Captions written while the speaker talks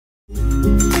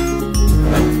Welcome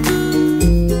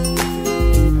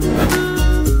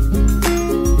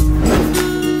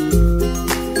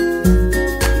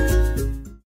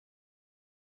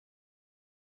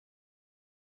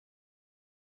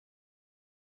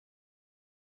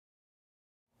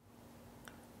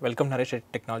Naresh IT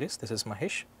Technologies, this is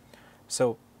Mahesh.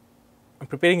 So, I am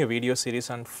preparing a video series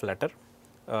on Flutter.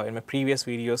 In my previous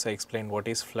videos, I explained what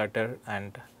is Flutter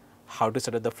and how to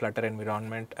set up the Flutter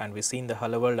environment, and we've seen the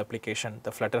Hello World application,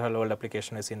 the Flutter Hello World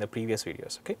application is in the previous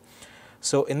videos. Okay.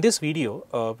 So, in this video,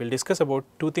 we'll discuss about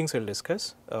two things we'll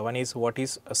discuss. One is what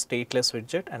is a stateless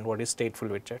widget and what is stateful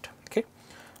widget. Okay.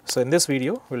 So, in this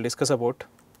video, we'll discuss about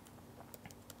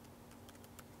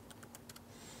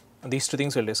these two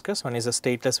things we'll discuss. One is a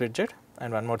stateless widget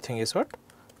and one more thing is what?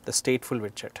 The stateful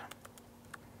widget.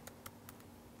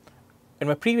 In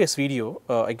my previous video,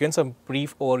 I given some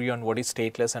brief overview on what is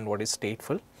stateless and what is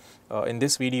stateful. In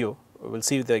this video, we'll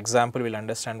see the example, we'll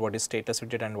understand what is stateless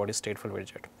widget and what is stateful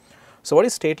widget. So, what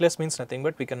is stateless means nothing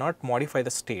but we cannot modify the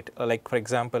state, like for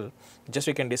example, just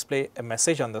we can display a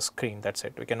message on the screen, that's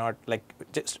it. We cannot like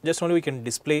just only we can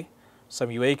display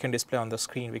some UI can display on the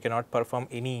screen, we cannot perform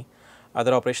any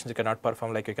other operations you cannot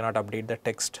perform, like you cannot update the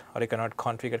text or you cannot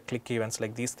configure click events,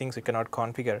 like these things you cannot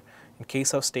configure in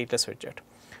case of stateless widget.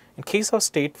 In case of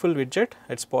stateful widget,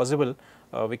 it's possible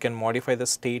we can modify the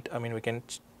state, I mean we can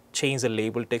change the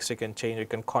label text, you can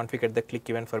configure the click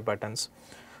event for buttons.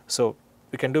 So,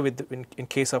 we can do with in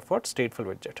case of what? Stateful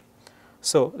widget.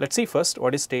 So, let us see first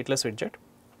what is stateless widget.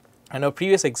 In our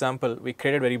previous example, we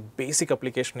created very basic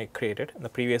application we created in the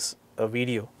previous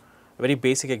video. Very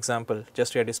basic example,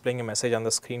 just we are displaying a message on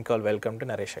the screen called welcome to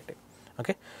Naresh IT.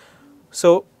 Okay.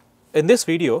 So, in this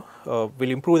video,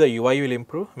 we'll improve the UI will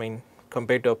improve, I mean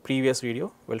compared to a previous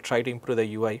video, we'll try to improve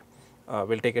the UI.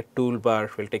 We'll take a toolbar,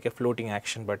 we'll take a floating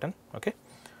action button. Okay.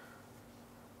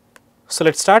 So,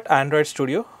 let's start Android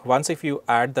Studio. Once if you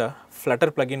add the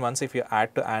Flutter plugin, once if you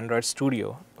add to Android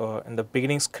Studio, in the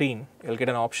beginning screen, you'll get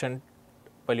an option.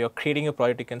 While you're creating a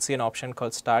project, you can see an option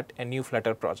called start a new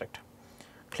Flutter project.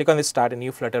 Click on this start a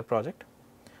new Flutter project.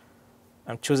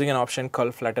 I'm choosing an option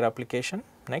called Flutter application.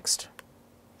 Next.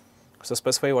 So,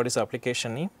 specify what is the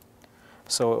application name.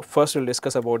 So, first we'll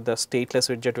discuss about the stateless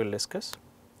widget we'll discuss.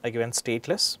 I given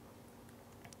stateless.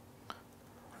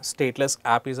 Stateless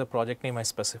app is a project name I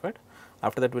specified.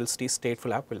 After that we'll see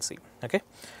stateful app we'll see. Okay.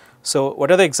 So,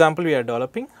 what are the example we are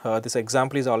developing? This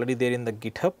example is already there in the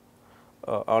GitHub.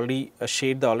 Already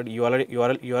shared the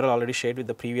URL already shared with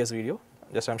the previous video.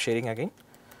 Just I'm sharing again.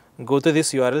 Go to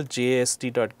this URL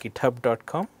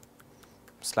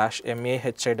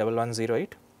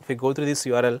jast.github.com/mahi1108. If you go through this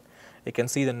URL, you can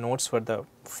see the notes for the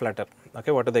Flutter.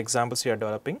 Okay, what are the examples you are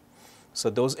developing?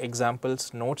 So, those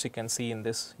examples notes you can see in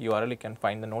this URL, you can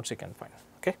find the notes you can find.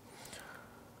 Okay.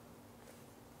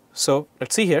 So,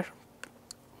 let's see here.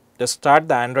 Just start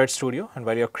the Android Studio, and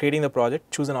while you are creating the project,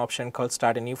 choose an option called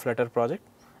start a new Flutter project.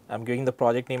 I'm giving the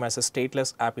project name as a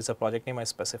stateless app is a project name I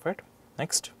specified.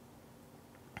 Next.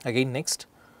 Again next,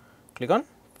 click on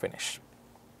finish.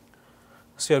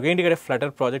 So, you are going to get a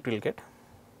Flutter project will get.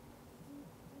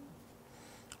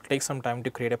 Take some time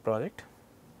to create a project.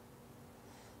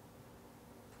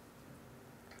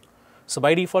 So,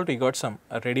 by default we got some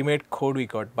ready-made code we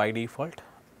got by default.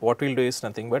 What we will do is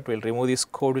nothing but we will remove this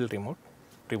code will remove.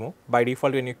 By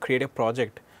default when you create a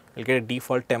project, we will get a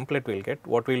default template we will get.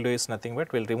 What we will do is nothing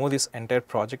but we will remove this entire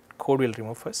project code we will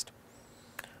remove first.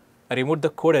 I removed the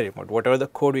code I removed, whatever the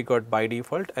code we got by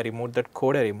default, I removed that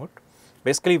code I removed.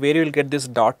 Basically where you will get this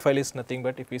dot file is nothing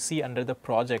but if you see under the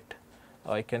project,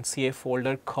 you can see a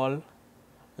folder called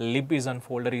lib is on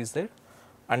folder is there.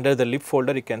 Under the lib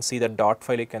folder you can see the dot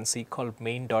file you can see called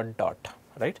main.dot,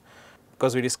 right.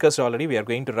 Because we discussed already we are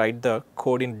going to write the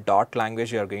code in dot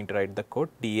language, you are going to write the code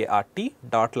DART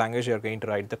dot language you are going to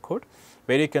write the code.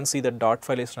 Where you can see the dot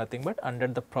file is nothing but under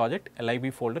the project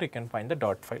lib folder you can find the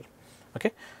dot file.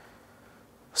 Okay.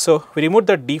 So, we removed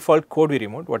the default code we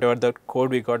removed, whatever the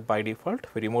code we got by default,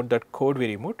 we removed that code we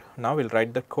removed. Now, we will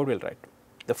write the code we will write.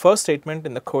 The first statement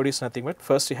in the code is nothing but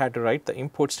first we had to write the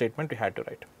import statement we had to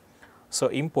write. So,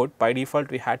 import by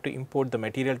default we had to import the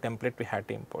material template we had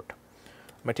to import,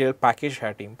 material package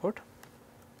had to import,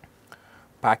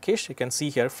 package you can see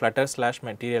here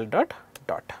flutter/material dot.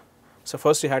 So,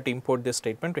 first we had to import this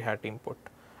statement we had to import.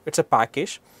 It is a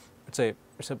package, it's a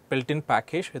built-in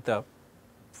package with a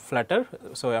Flutter.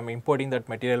 So, I am importing that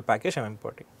material package I am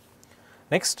importing.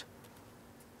 Next,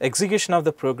 execution of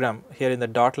the program here in the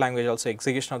dot language also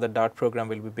execution of the dot program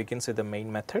will be begins with the main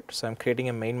method. So, I am creating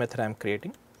a main method I am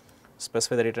creating,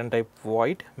 specify the return type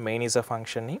void, main is a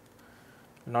function name,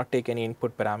 not take any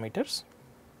input parameters.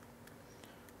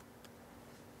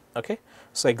 Okay.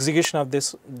 So, execution of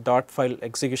this dot file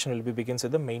execution will be begins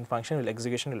with the main function will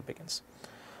execution will begins.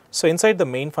 So, inside the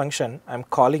main function I am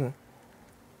calling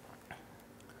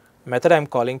method I am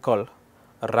calling called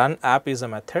run app is a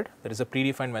method. There is a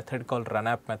predefined method called run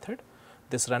app method.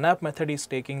 This run app method is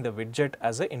taking the widget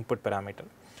as a input parameter.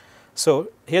 So,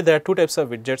 here there are two types of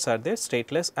widgets are there,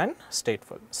 stateless and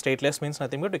stateful. Stateless means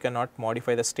nothing but we cannot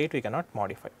modify the state, we cannot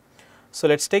modify. So,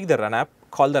 let us take the run app,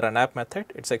 call the run app method,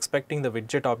 it is expecting the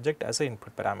widget object as an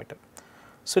input parameter.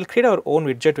 So, we will create our own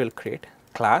widget, we will create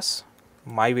class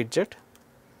my widget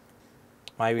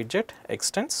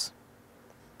extends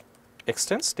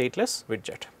stateless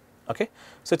widget. Okay.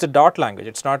 So, it is a dot language,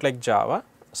 it is not like Java.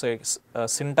 So, it's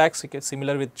syntax is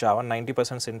similar with Java,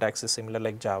 90% syntax is similar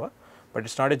like Java, but it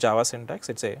is not a Java syntax,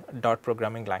 it is a dot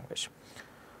programming language.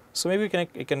 So, maybe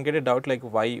you can get a doubt like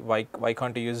why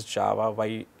can't you use Java,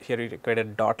 why here you create a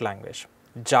dot language.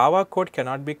 Java code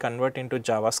cannot be converted into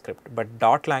JavaScript, but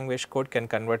dot language code can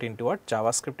convert into what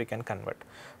JavaScript you can convert.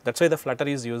 That is why the Flutter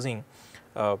is using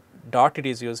dot it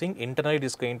is using, internally it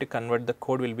is going to convert, the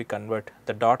code will be convert,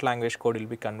 the dot language code will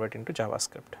be converted into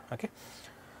JavaScript. Okay.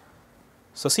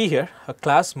 So, see here a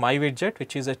class my widget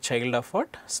which is a child of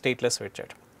what stateless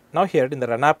widget. Now, here in the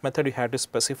run app method you have to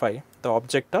specify the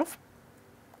object of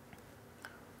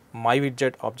my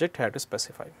widget object have to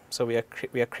specify. So, we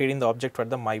are creating the object for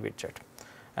the my widget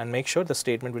and make sure the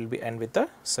statement will be end with the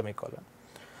semicolon.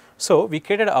 So, we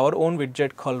created our own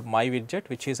widget called my widget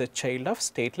which is a child of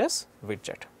stateless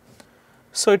widget.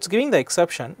 So, it is giving the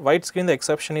exception. Why it is giving the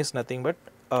exception is nothing but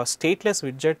stateless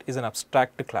widget is an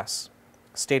abstract class.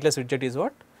 Stateless widget is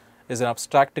what? Is an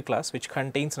abstract class which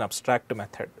contains an abstract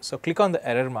method. So, click on the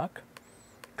error mark,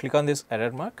 click on this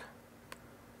error mark,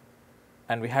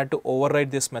 and we had to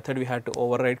override this method, we had to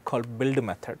override called build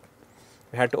method.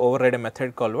 We had to override a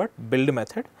method called what? Build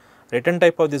method. Return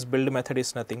type of this build method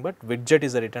is nothing but widget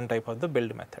is the return type of the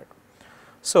build method.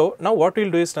 So, now what we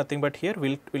will do is nothing but here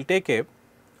we will take a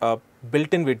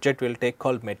built-in widget we will take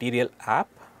called material app.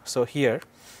 So, here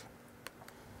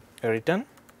return,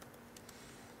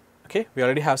 okay, we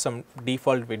already have some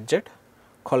default widget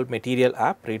called material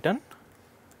app, return,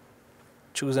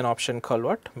 choose an option called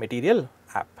what? Material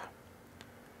app.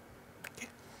 Okay.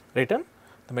 Return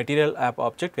the material app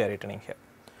object we are returning here.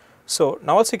 So,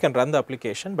 now also you can run the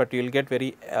application, but you will get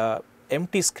very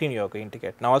empty screen you are going to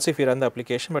get. Now, also if you run the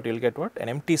application, but you will get what? An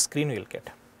empty screen you will get.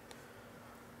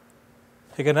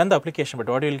 You can run the application, but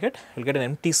what you will get? You will get an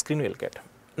empty screen you will get.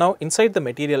 Now, inside the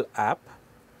material app,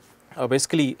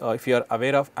 basically if you are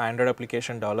aware of Android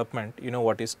application development, you know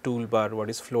what is toolbar, what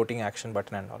is floating action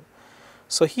button and all.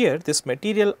 So, here this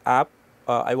material app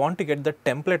I want to get the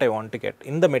template I want to get.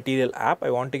 In the material app, I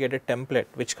want to get a template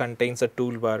which contains a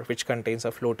toolbar, which contains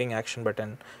a floating action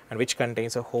button and which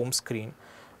contains a home screen.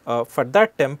 For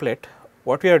that template,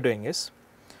 what we are doing is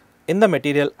in the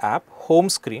material app home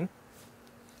screen,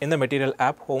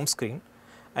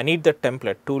 I need the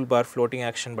template toolbar, floating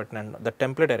action button and the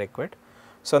template I required.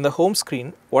 So, on the home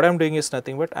screen, what I am doing is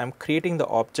nothing but I am creating the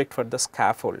object for the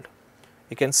scaffold.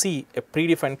 You can see a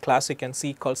predefined class you can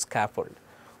see called scaffold.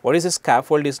 What is a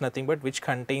scaffold is nothing but which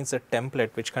contains a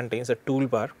template, which contains a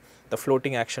toolbar, the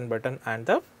floating action button and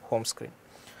the home screen.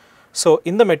 So,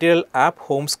 in the material app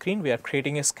home screen, we are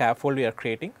creating a scaffold we are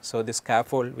creating. So, this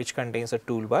scaffold which contains a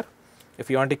toolbar, if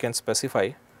you want you can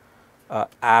specify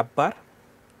app bar.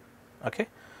 Okay.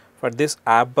 For this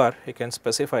app bar you can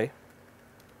specify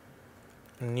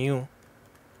new,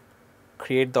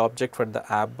 create the object for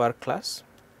the app bar class.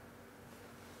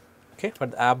 Okay, for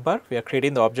the app bar we are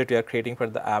creating the object we are creating for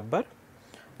the app bar,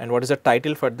 and what is the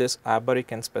title for this app bar you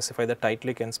can specify the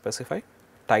title, you can specify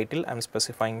title. I am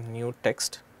specifying new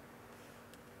text,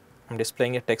 I am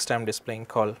displaying a text I am displaying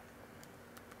called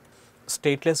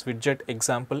stateless widget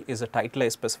example is a title I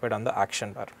specified on the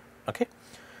action bar. Okay.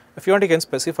 If you want you can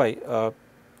specify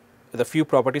the few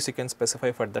properties you can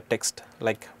specify for the text,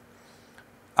 like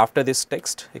after this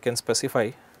text you can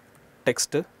specify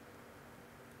text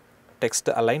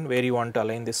align, where you want to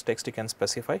align this text you can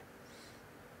specify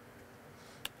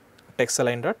text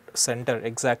align dot center,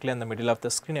 exactly in the middle of the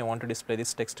screen I want to display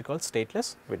this text called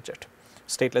stateless widget.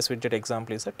 Stateless widget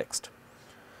example is the text,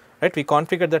 right. We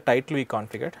configured the title we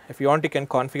configured. If you want you can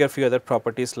configure few other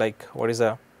properties, like what is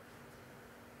a,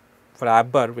 for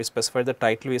app bar we specified the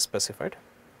title we specified,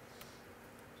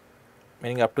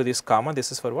 meaning up to this comma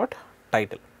this is for what?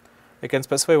 Title. You can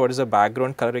specify what is the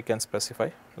background color you can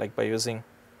specify, like by using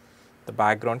the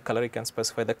background color you can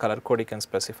specify the color code you can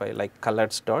specify, like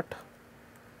colors dot,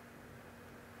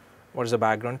 what is the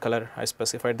background color I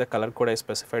specified the color code I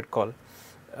specified called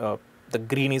the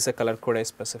green is a color code I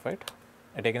specified.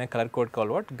 I taken a color code called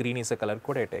what? Green is a color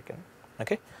code I taken.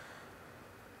 Okay.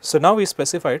 So now we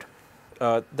specified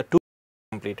the tool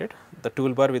completed, the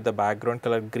toolbar with the background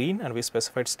color green, and we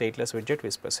specified stateless widget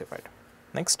we specified.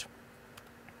 Next,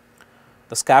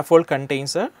 the scaffold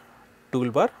contains a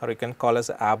toolbar, or you can call as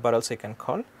a app bar also you can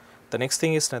call. The next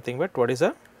thing is nothing but what is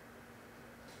a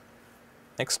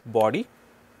next body.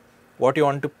 What you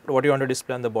want to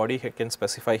display on the body you can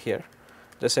specify here.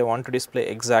 Just I want to display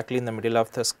exactly in the middle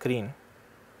of the screen.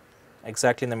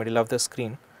 Exactly in the middle of the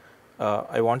screen,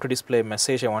 I want to display a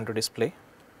message. I want to display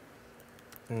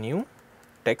new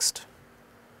text.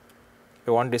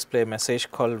 I want to display a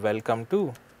message called welcome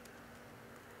to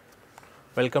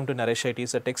NareshIT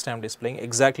is the text I am displaying.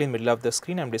 Exactly in the middle of the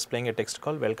screen I am displaying a text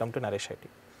called welcome to NareshIT.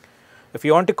 If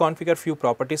you want to configure few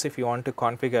properties, if you want to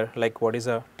configure like what is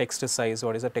a text size,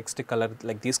 what is a text color,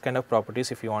 like these kind of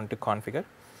properties if you want to configure,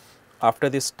 after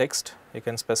this text you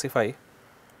can specify, you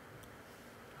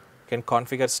can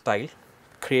configure style,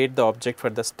 create the object for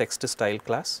this text style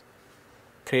class,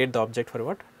 create the object for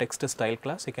what? Text style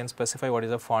class. You can specify what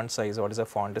is a font size, what is a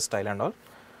font style and all.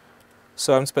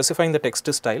 So I am specifying the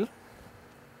text style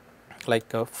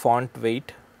like a font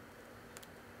weight.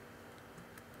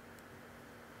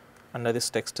 Under this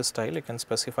text style you can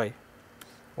specify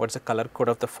what is the color code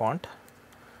of the font.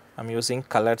 I am using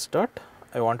colors dot,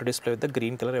 I want to display with the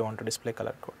green color, I want to display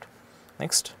color code.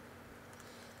 Next,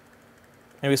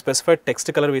 and we specified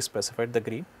text color, we specified the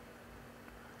green,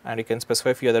 and you can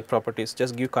specify few other properties.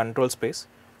 Just give control space,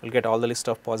 you will get all the list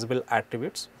of possible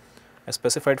attributes. I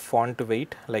specified font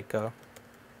weight like a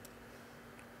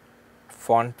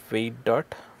font weight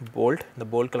dot bold, the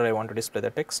bold color I want to display the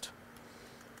text.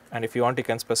 And if you want you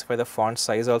can specify the font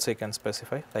size also, you can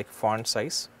specify like font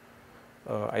size.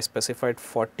 I specified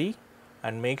 40,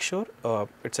 and make sure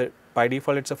it's a by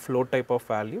default it's a float type of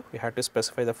value. You have to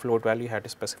specify the float value, you have to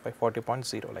specify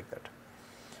 40.0 like that.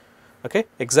 Okay,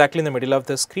 exactly in the middle of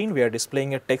the screen we are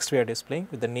displaying a text, we are displaying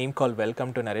with the name called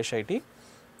welcome to NareshIT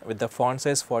with the font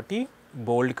size 40,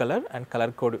 bold color, and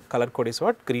color code is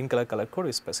what? Green color code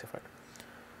is specified.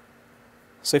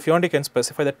 So if you want you can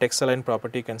specify the text align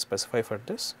property, you can specify for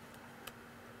this.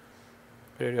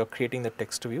 Where you are creating the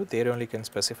text view, there only you can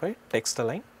specify text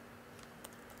align.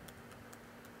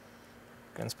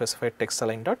 You can specify text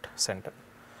align dot center.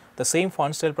 The same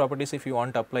font style properties if you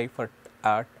want to apply for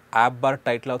app bar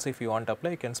title also, if you want to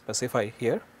apply you can specify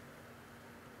here.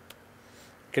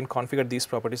 You can configure these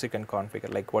properties, you can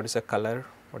configure like what is the color,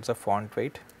 what is the font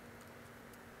weight.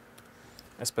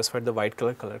 I specified the white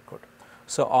color code.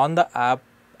 So on the app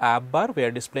bar we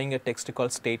are displaying a text called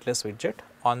stateless widget.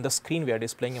 On the screen we are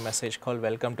displaying a message called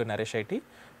welcome to NareshIT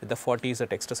with the 40 is the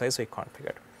text size we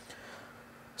configured.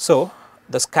 So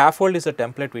the scaffold is a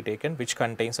template we taken which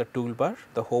contains a toolbar,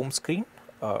 the home screen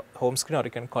or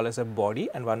you can call as a body,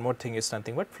 and one more thing is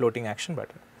nothing but floating action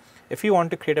button. If you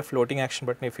want to create a floating action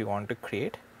button, if you want to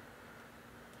create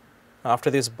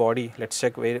after this body, let's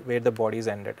check where the body is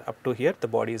ended. Up to here the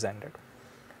body is ended.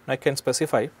 Now I can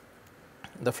specify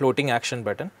the floating action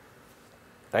button,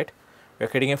 right? We are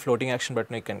creating a floating action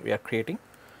button. We are creating.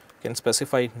 You can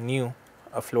specify new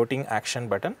a floating action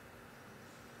button.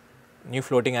 New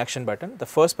floating action button. The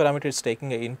first parameter is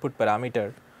taking an input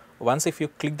parameter. Once if you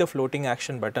click the floating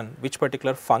action button, which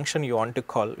particular function you want to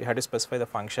call, you have to specify the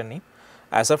function name.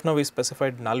 As of now, we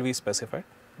specified null. We specified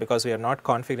because we are not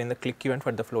configuring the click event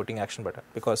for the floating action button,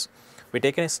 because we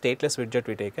taken a stateless widget.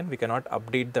 We cannot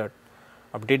update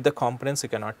the components. We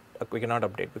cannot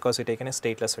update because we taken a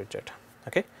stateless widget.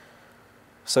 Okay.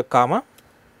 So comma,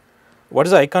 what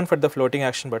is the icon for the floating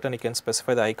action button? You can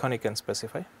specify the icon. You can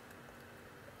specify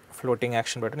floating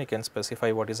action button. You can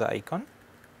specify what is the icon.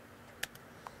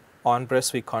 On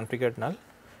press we configured null.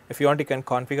 If you want, you can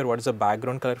configure what is the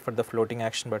background color for the floating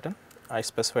action button. I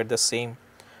specified the same,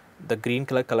 the green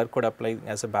color code applying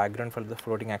as a background for the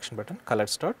floating action button.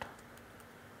 Colors dot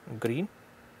green.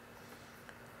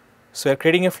 So we are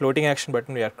creating a floating action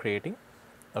button. We are creating.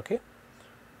 Okay.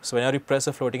 So whenever you press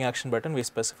the floating action button, we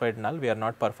specified null. We are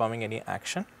not performing any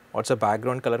action. What's the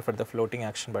background color for the floating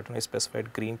action button? We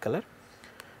specified green color.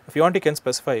 If you want, you can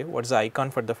specify what is the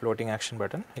icon for the floating action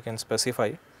button. You can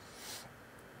specify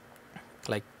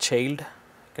like child.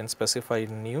 You can specify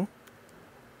new.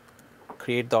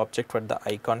 Create the object for the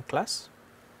icon class.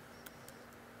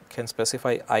 You can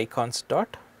specify icons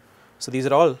dot. So these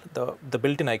are all the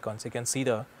built-in icons. You can see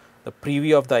the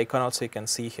preview of the icon also. You can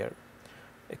see here.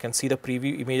 You can see the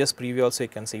preview, images preview also. You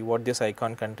can see what this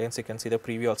icon contains. You can see the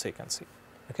preview also. You can see.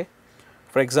 Okay.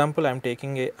 For example, I am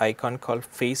taking a icon called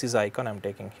face is icon. I am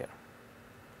taking here.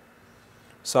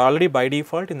 So already by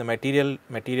default in the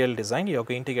material design, you are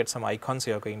going to get some icons.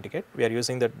 You are going to get. We are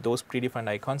using those predefined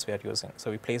icons we are using. So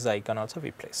we place the icon also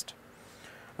we placed.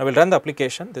 Now we'll run the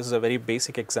application. This is a very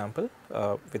basic example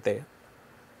with a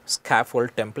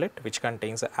scaffold template which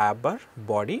contains the app bar,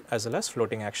 body as well as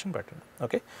floating action button.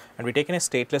 Okay, and we taken a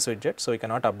stateless widget, so we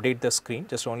cannot update the screen.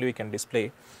 Just only we can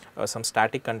display some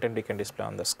static content we can display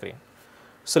on the screen.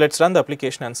 So let's run the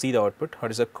application and see the output. What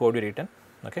is the code we written?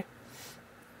 Okay.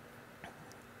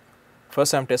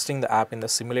 First, I am testing the app in the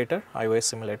simulator, iOS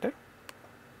simulator.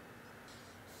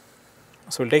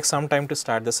 So, it will take some time to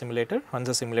start the simulator. Once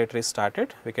the simulator is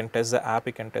started, we can test the app,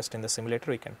 we can test in the simulator,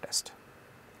 we can test.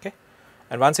 Okay.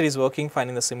 And once it is working fine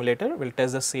in the simulator, we will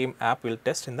test the same app, we will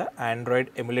test in the Android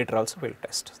emulator also, we will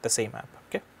test the same app.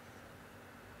 Okay.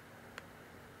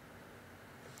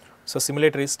 So,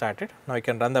 simulator is started. Now, you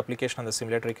can run the application on the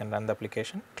simulator, you can run the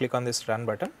application. Click on this run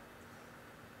button.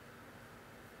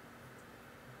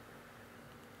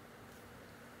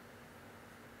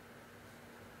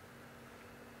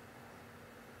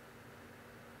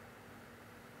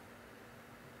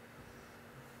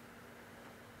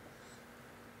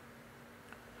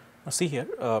 Now see here,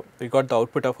 we got the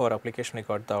output of our application, we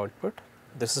got the output.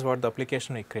 This is what the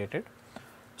application we created.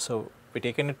 So we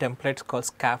taken a template called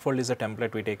scaffold is a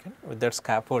template we taken. With that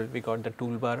scaffold, we got the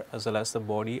toolbar as well as the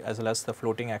body as well as the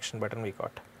floating action button we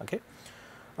got. Okay.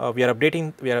 We are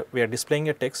updating, we are displaying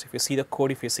a text. If you see the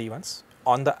code, if you see once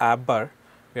on the app bar,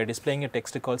 we are displaying a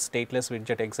text called stateless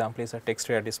widget example is a text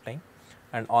we are displaying.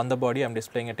 And on the body, I am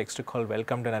displaying a text called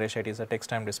welcome to NareshIT is a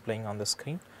text I am displaying on the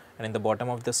screen. And in the bottom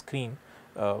of the screen,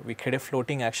 we create a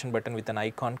floating action button with an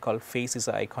icon called face is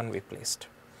the icon we placed.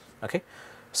 Okay.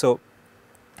 So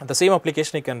the same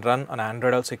application you can run on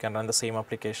Android also, you can run the same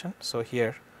application. So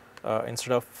here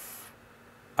instead of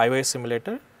iOS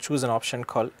simulator, choose an option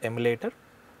called emulator,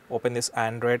 open this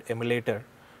Android emulator,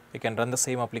 you can run the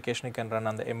same application, you can run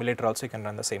on the emulator also, you can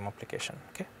run the same application.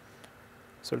 Okay.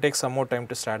 So it will take some more time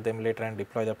to start the emulator and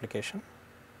deploy the application.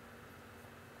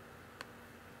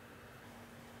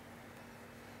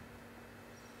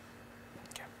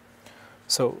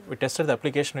 So we tested the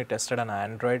application, we tested on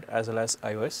Android as well as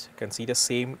iOS. You can see the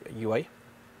same UI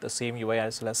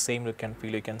as well as same look and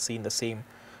feel you can see in the same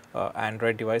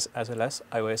Android device as well as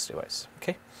iOS device.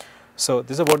 Okay. So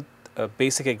this is about a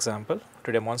basic example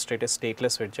to demonstrate a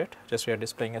stateless widget. Just we are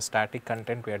displaying a static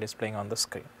content we are displaying on the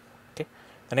screen. Okay.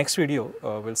 The next video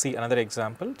we'll see another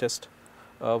example. Just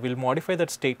we'll modify that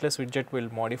stateless widget, we'll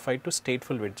modify to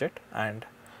stateful widget, and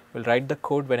we'll write the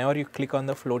code. Whenever you click on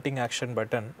the floating action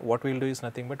button, what we'll do is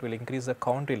nothing but we'll increase the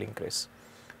count, will increase.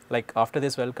 Like after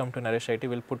this welcome to NareshIT,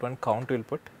 we'll put one count, we'll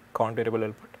put count variable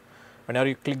will put. Whenever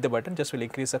you click the button, just will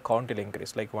increase the count, will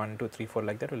increase like 1, 2, 3, 4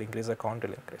 like that, will increase the count,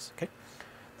 will increase. Okay.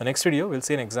 The next video we'll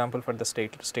see an example for the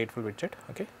stateful widget.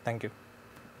 Okay. Thank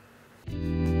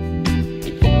you.